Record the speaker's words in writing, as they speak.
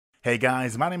Hey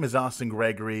guys, my name is Austin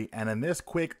Gregory, and in this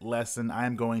quick lesson, I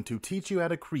am going to teach you how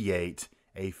to create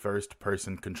a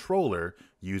first-person controller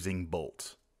using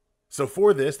Bolt. So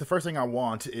for this, the first thing I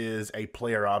want is a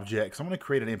player object. So I'm going to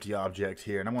create an empty object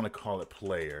here, and I'm going to call it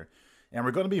player. And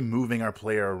we're going to be moving our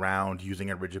player around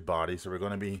using a rigid body. So we're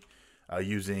going to be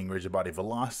using rigid body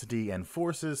velocity and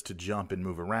forces to jump and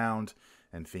move around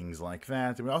and things like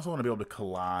that. And we also want to be able to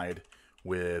collide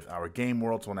with our game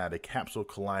world. So I want to add a capsule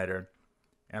collider.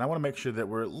 And I want to make sure that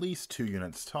we're at least 2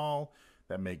 units tall.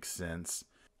 That makes sense.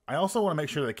 I also want to make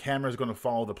sure the camera is going to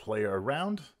follow the player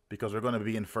around because we're going to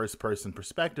be in first-person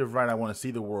perspective, right? I want to see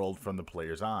the world from the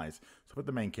player's eyes. So put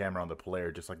the main camera on the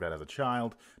player just like that as a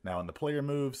child. Now when the player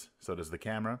moves, so does the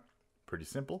camera. Pretty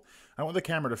simple. I want the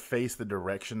camera to face the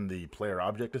direction the player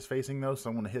object is facing though. So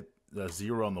I'm going to hit the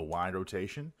 0 on the Y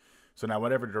rotation. So now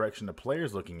whatever direction the player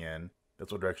is looking in,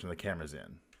 that's what direction the camera's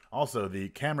in. Also, the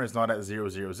camera is not at 0,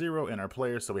 0, 0 in our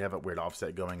player, so we have a weird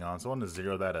offset going on. So I want to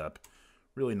 0 that up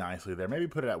really nicely there. Maybe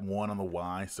put it at 1 on the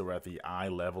Y, so we're at the eye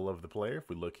level of the player. If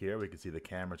we look here, we can see the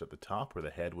camera's at the top where the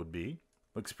head would be.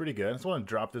 Looks pretty good. I just want to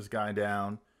drop this guy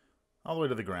down all the way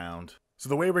to the ground. So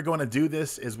the way we're going to do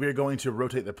this is we're going to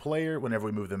rotate the player whenever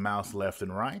we move the mouse left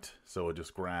and right. So we'll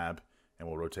just grab and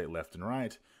we'll rotate left and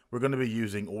right. We're going to be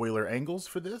using Euler angles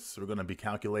for this. We're going to be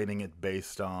calculating it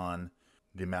based on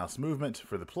the mouse movement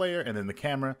for the player, and then the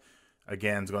camera,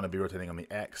 again, is going to be rotating on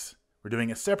the X. We're doing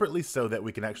it separately so that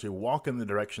we can actually walk in the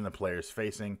direction the player is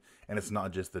facing, and it's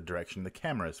not just the direction the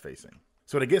camera is facing.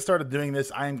 So to get started doing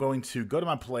this, I am going to go to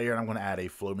my player, and I'm going to add a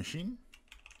flow machine.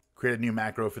 Create a new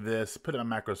macro for this, put it in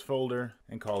my macros folder,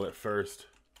 and call it first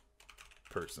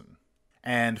person.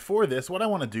 And for this, what I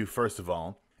want to do first of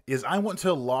all is I want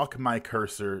to lock my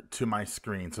cursor to my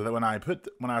screen so that when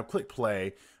I click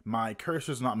play, my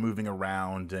cursor's not moving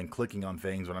around and clicking on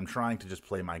things when I'm trying to just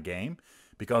play my game.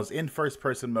 Because in first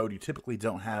person mode, you typically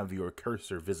don't have your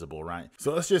cursor visible, right?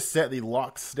 So let's just set the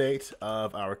locked state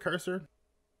of our cursor.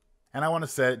 And I want to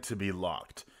set it to be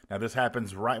locked. Now this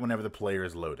happens right whenever the player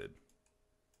is loaded.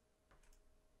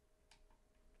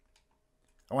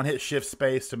 I want to hit shift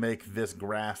space to make this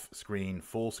graph screen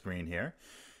full screen here.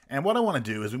 And what I want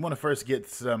to do is we want to first get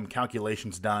some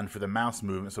calculations done for the mouse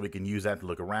movement so we can use that to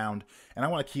look around. And I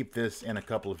want to keep this in a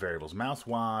couple of variables. Mouse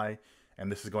Y, and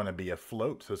this is going to be a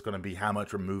float. So it's going to be how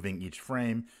much we're moving each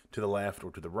frame to the left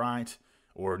or to the right.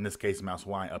 Or in this case, mouse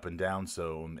Y up and down,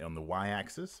 so on the Y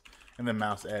axis. And then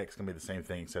mouse X can be the same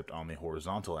thing except on the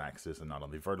horizontal axis and not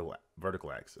on the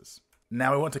vertical axis.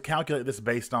 Now we want to calculate this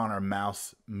based on our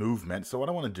mouse movement. So what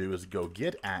I want to do is go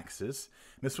get axis.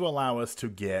 This will allow us to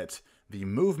get the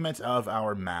movement of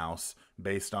our mouse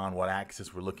based on what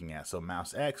axis we're looking at. So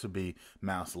mouse X would be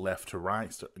mouse left to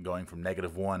right, so going from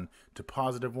 -1 to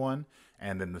 +1,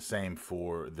 and then the same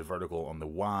for the vertical on the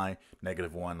Y,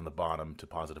 -1 on the bottom to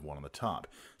 +1 on the top.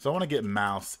 So I want to get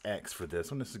mouse X for this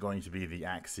one. This is going to be the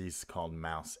axis called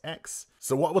mouse X.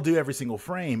 So what we'll do every single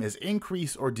frame is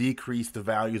increase or decrease the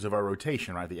values of our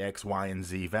rotation, right? The X, Y, and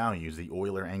Z values, the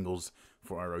Euler angles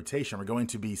for our rotation. We're going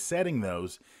to be setting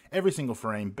those every single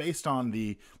frame based on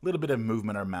the little bit of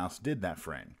movement our mouse did that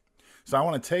frame. So I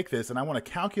want to take this and I want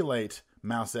to calculate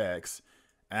mouse X,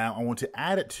 and I want to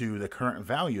add it to the current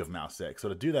value of mouse X. So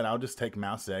to do that, I'll just take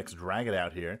mouse X, drag it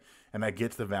out here, and that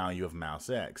gets the value of mouse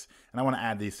X. And I want to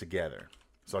add these together.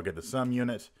 So I'll get the sum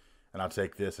unit, and I'll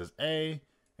take this as A,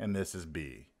 and this as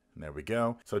B. And there we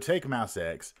go. So take mouse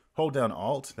X, hold down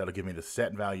Alt, that'll give me the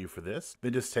set value for this.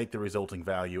 Then just take the resulting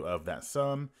value of that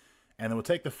sum, and then we'll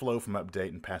take the flow from update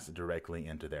and pass it directly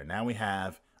into there. Now we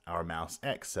have our mouse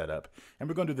X set up, and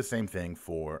we're going to do the same thing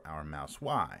for our mouse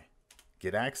Y.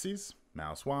 Get axes,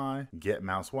 mouse Y, get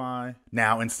mouse Y.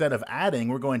 Now instead of adding,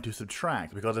 we're going to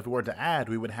subtract, because if we were to add,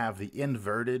 we would have the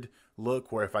inverted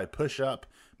look where if I push up,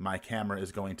 my camera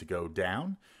is going to go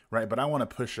down, right? But I want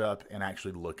to push up and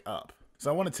actually look up.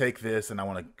 So I want to take this and I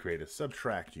want to create a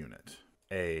subtract unit,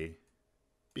 A,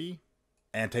 B,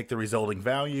 and take the resulting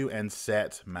value and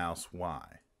set mouse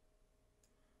Y.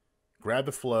 Grab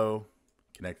the flow,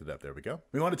 connect it up, there we go.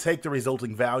 We want to take the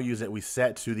resulting values that we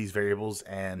set to these variables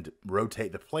and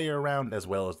rotate the player around as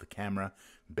well as the camera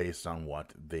based on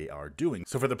what they are doing.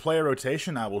 So for the player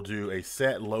rotation, I will do a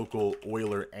set local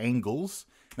Euler angles.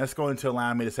 That's going to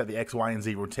allow me to set the X, Y, and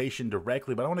Z rotation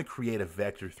directly, but I want to create a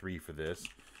vector 3 for this.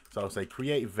 So I'll say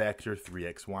create vector 3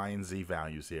 X, Y, and Z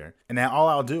values here. And now all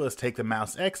I'll do is take the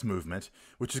mouse X movement,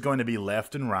 which is going to be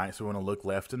left and right. So we're going to look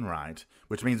left and right,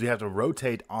 which means we have to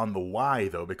rotate on the Y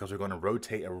though, because we're going to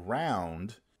rotate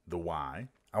around the Y.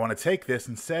 I want to take this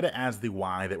and set it as the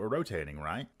Y that we're rotating,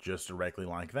 right? Just directly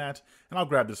like that. And I'll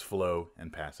grab this flow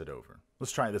and pass it over.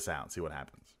 Let's try this out, see what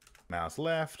happens. Mouse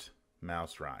left,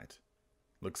 mouse right.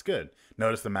 Looks good.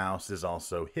 Notice the mouse is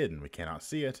also hidden. We cannot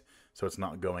see it, so it's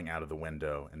not going out of the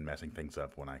window and messing things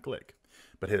up when I click.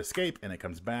 But hit escape and it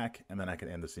comes back, and then I can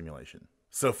end the simulation.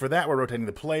 So for that, we're rotating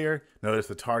the player. Notice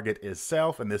the target is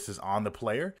self, and this is on the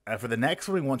player. For the next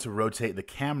one, we want to rotate the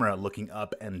camera looking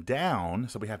up and down,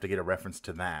 so we have to get a reference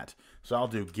to that. So I'll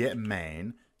do get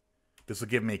main. This will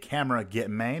give me camera get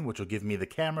main, which will give me the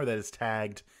camera that is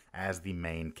tagged as the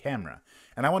main camera.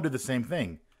 And I want to do the same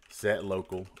thing. Set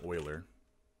local Euler.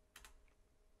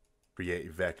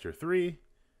 Create vector 3.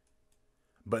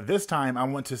 But this time, I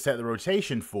want to set the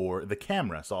rotation for the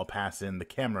camera. So I'll pass in the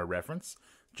camera reference,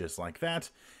 just like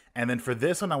that. And then for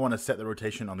this one, I want to set the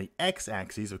rotation on the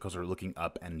x-axis because we're looking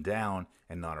up and down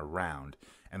and not around.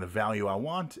 And the value I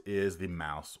want is the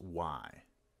mouse y.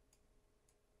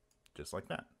 Just like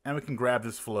that. And we can grab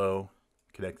this flow,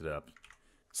 connect it up.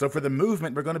 So for the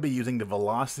movement, we're going to be using the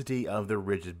velocity of the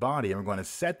rigid body, and we're going to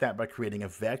set that by creating a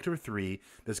vector 3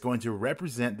 that's going to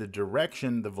represent the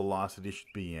direction the velocity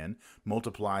should be in,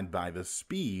 multiplied by the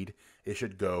speed it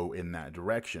should go in that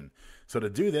direction. So to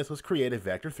do this, let's create a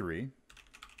vector 3,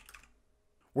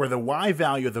 where the y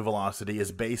value of the velocity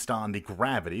is based on the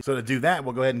gravity. So to do that,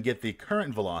 we'll go ahead and get the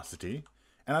current velocity,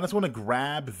 and I just want to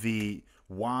grab the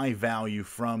y value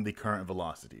from the current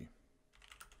velocity.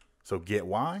 So get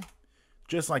y.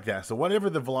 Just like that. So whatever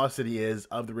the velocity is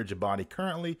of the rigid body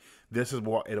currently, this is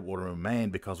what it will remain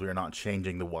because we are not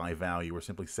changing the y value. We're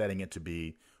simply setting it to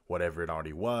be whatever it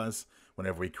already was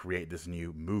whenever we create this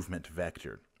new movement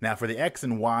vector. Now for the x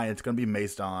and y, it's going to be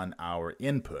based on our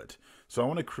input. So I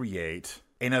want to create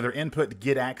another input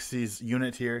get axis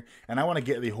unit here, and I want to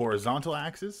get the horizontal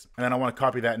axis, and then I want to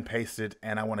copy that and paste it,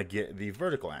 and I want to get the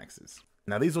vertical axis.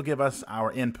 Now these will give us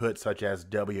our input such as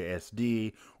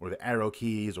WSD or the arrow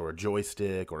keys or a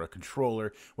joystick or a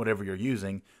controller, whatever you're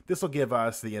using. This will give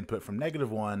us the input from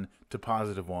 -1 to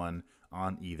 +1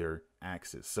 on either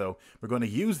axis. So we're going to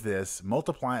use this,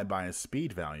 multiply it by a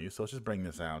speed value. So let's just bring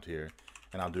this out here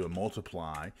and I'll do a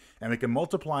multiply. And we can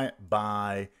multiply it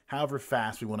by however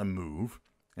fast we want to move.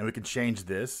 And we can change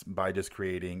this by just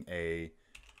creating a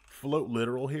float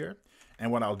literal here.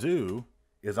 And what I'll do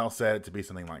is I'll set it to be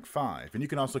something like 5. And you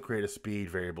can also create a speed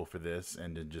variable for this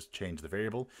and then just change the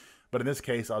variable. But in this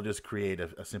case, I'll just create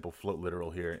a simple float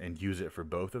literal here and use it for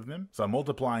both of them. So I'm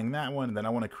multiplying that one, and then I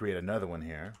want to create another one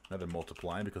here, another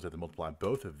multiply, because I have to multiply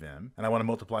both of them. And I want to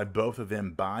multiply both of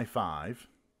them by 5.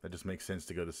 That just makes sense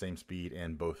to go the same speed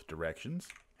in both directions.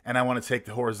 And I want to take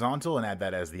the horizontal and add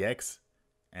that as the X,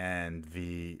 and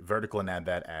the vertical and add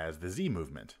that as the Z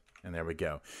movement. And there we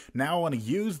go. Now I want to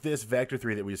use this vector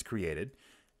 3 that we just created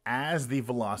as the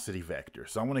velocity vector.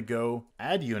 So I'm going to go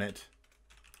add unit,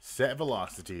 set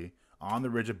velocity on the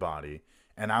rigid body,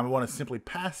 and I want to simply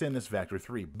pass in this vector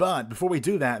 3. But before we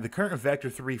do that, the current vector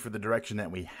 3 for the direction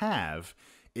that we have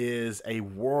is a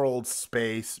world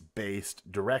space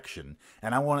based direction.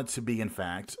 And I want it to be, in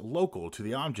fact, local to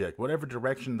the object. Whatever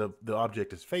direction the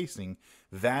object is facing,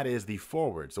 that is the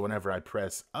forward. So whenever I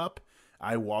press up,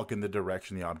 I walk in the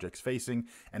direction the object's facing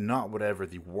and not whatever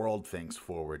the world thinks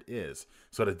forward is.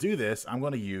 So to do this, I'm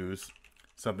going to use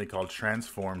something called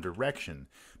transform direction.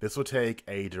 This will take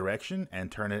a direction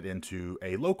and turn it into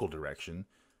a local direction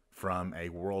from a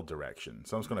world direction.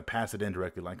 So I'm just going to pass it in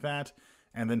directly like that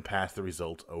and then pass the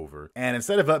result over. And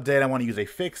instead of update, I want to use a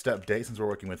fixed update since we're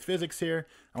working with physics here.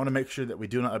 I want to make sure that we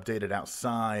do not update it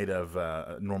outside of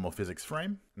a normal physics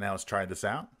frame. Now let's try this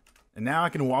out. And now I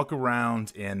can walk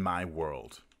around in my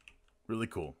world. Really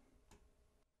cool.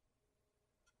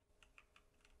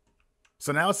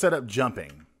 So now let's set up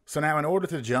jumping. So now in order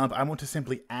to jump, I want to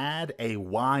simply add a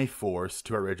Y force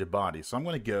to our rigid body. So I'm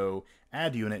going to go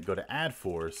add unit, go to add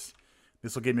force.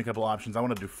 This will give me a couple options. I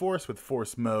want to do force with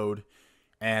force mode.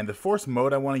 And the force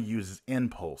mode I want to use is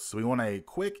impulse. So we want a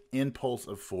quick impulse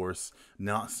of force,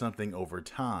 not something over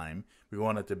time. We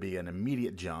want it to be an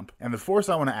immediate jump. And the force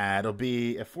I want to add will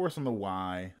be a force on the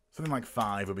Y. Something like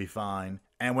 5 would be fine.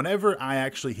 And whenever I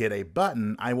actually hit a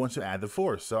button, I want to add the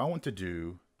force. So I want to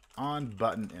do on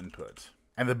button input.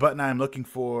 And the button I'm looking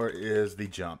for is the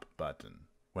jump button.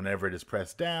 Whenever it is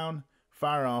pressed down,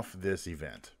 fire off this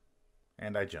event.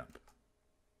 And I jump.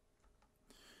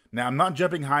 Now, I'm not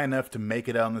jumping high enough to make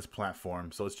it on this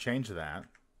platform, so let's change that.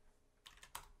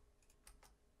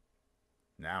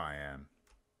 Now I am.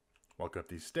 Walk up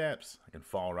these steps, I can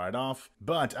fall right off,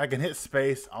 but I can hit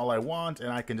space all I want,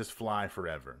 and I can just fly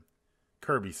forever.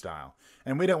 Kirby style.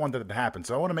 And we don't want that to happen,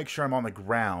 so I want to make sure I'm on the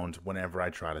ground whenever I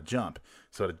try to jump.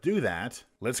 So to do that,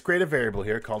 let's create a variable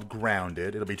here called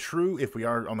grounded. It'll be true if we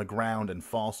are on the ground and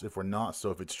false if we're not.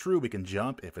 So if it's true, we can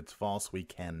jump. If it's false, we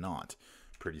cannot.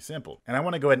 Pretty simple. And I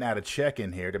want to go ahead and add a check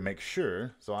in here to make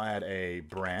sure. So I'll add a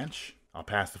branch. I'll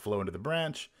pass the flow into the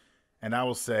branch. And I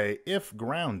will say if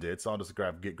grounded, so I'll just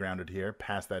grab get grounded here,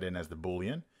 pass that in as the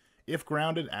Boolean. If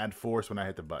grounded, add force when I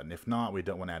hit the button. If not, we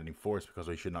don't want to add any force because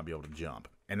we should not be able to jump.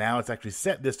 And now it's actually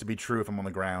set this to be true if I'm on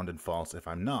the ground and false if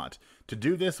I'm not. To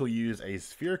do this, we'll use a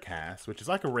sphere cast, which is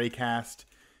like a ray cast,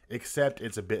 except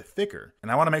it's a bit thicker.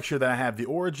 And I want to make sure that I have the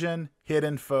origin, hit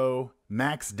info,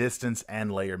 max distance,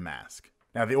 and layer mask.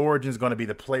 Now the origin is going to be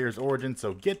the player's origin,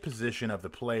 so get position of the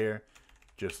player,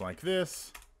 just like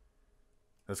this.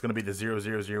 That's going to be the 0,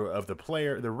 0, 0 of the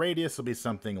player. The radius will be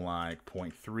something like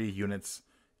 0.3 units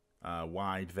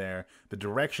wide there. The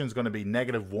direction is going to be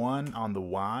 -1 on the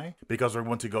Y because we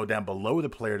want to go down below the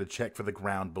player to check for the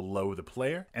ground below the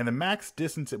player. And the max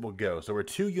distance it will go. So we're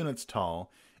 2 units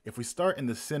tall. If we start in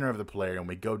the center of the player and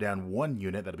we go down 1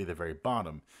 unit, that'll be the very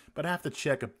bottom. But I have to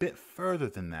check a bit further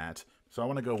than that. So I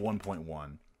want to go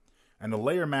 1.1. And the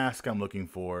layer mask I'm looking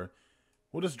for,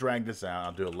 we'll just drag this out.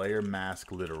 I'll do a layer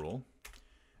mask literal.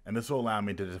 And this will allow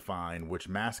me to define which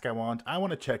mask I want. I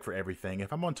want to check for everything.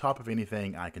 If I'm on top of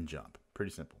anything, I can jump.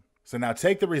 Pretty simple. So now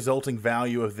take the resulting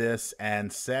value of this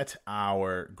and set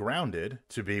our grounded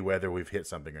to be whether we've hit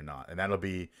something or not. And that'll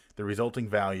be the resulting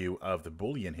value of the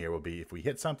Boolean here will be if we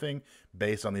hit something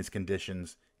based on these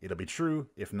conditions, it'll be true.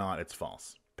 If not, it's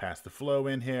false. Pass the flow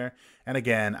in here. And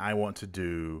again, I want to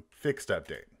do fixed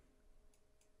update.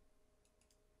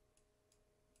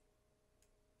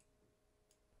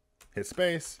 Hit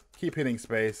space, keep hitting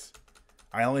space.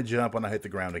 I only jump when I hit the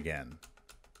ground again.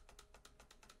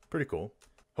 Pretty cool.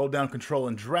 Hold down Control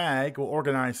and drag. We'll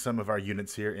organize some of our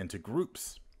units here into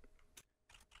groups.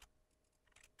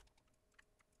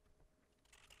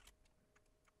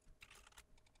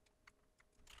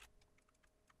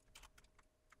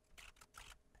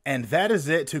 And that is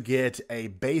it to get a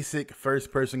basic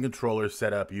first-person controller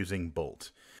set up using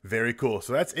Bolt. Very cool.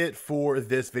 So that's it for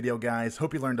this video, guys.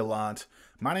 Hope you learned a lot.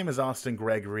 My name is Austin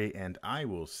Gregory, and I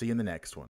will see you in the next one.